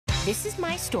This is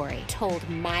my story, told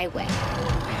my way.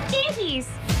 Jinkies!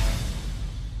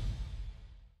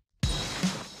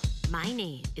 My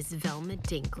name is Velma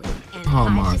Dinkley, and Oh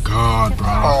my God, bro.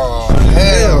 Oh,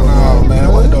 hell no,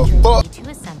 man. What the fuck? to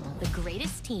assemble the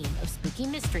greatest team of spooky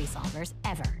mystery solvers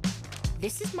ever.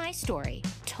 This is my story,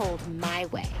 told my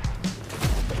way.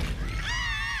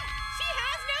 She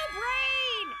has no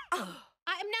brain!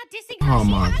 I'm not dissing her. Oh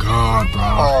my God, bro.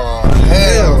 Oh,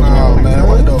 hell no, man.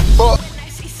 What the fuck?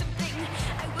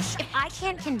 If I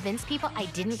can't convince people I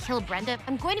didn't kill Brenda,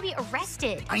 I'm going to be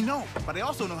arrested. I know, but I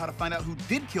also know how to find out who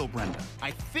did kill Brenda.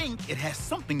 I think it has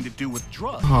something to do with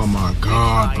drugs. Oh my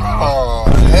God, bro. Oh,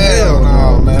 hell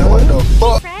no, man. What the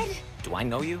fuck? Fred? Do I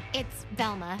know you? It's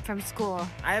Velma from school.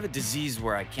 I have a disease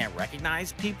where I can't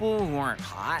recognize people who aren't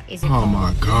hot. Is it Oh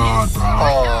my God, bro.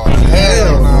 Oh,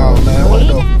 hell no, man. What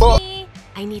the fuck? Daphne,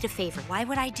 I need a favor. Why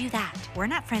would I do that? We're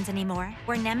not friends anymore.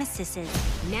 We're nemesises.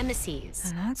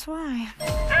 Nemesis. That's why.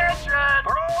 Attention!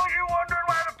 For all you wondering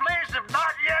why the police have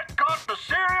not yet caught the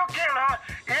serial killer,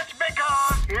 it's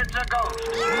because it's a ghost.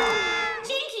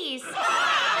 Jinkies!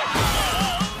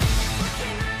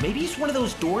 Maybe it's one of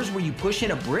those doors where you push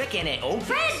in a brick and it opens.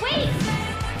 Fred, wait!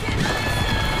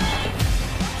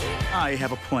 I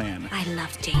have a plan. I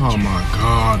love danger. Oh my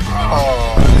God, bro.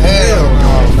 Oh, hell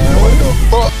no, man. What the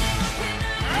fuck?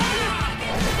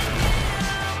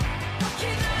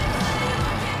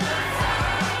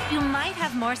 You might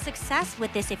have more success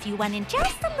with this if you went in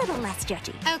just a little less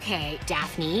judgy. Okay,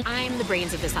 Daphne, I'm the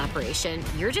brains of this operation.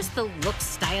 You're just the look,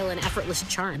 style, and effortless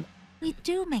charm. We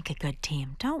do make a good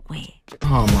team, don't we?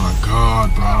 Oh my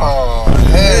God, bro. Oh,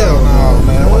 hell no,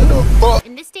 man. What the fuck?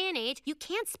 In this day and age, you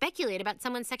can't speculate about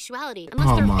someone's sexuality unless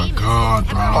Oh they're my famous. God,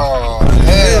 Ever bro. had Oh, time.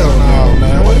 hell no,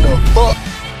 man. What the fuck?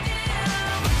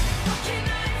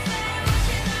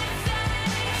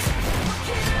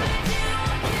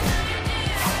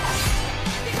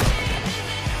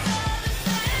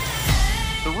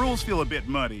 The rules feel a bit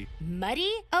muddy.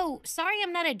 Muddy? Oh, sorry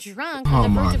I'm not a drunk Oh on the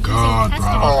my verge of God, losing bro.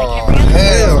 custody Oh, like every other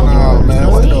hell person no,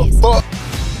 man. What these the days. fuck?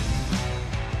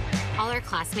 All our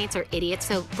classmates are idiots,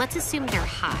 so let's assume they're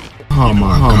high. Oh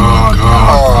my God, bro.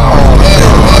 Oh,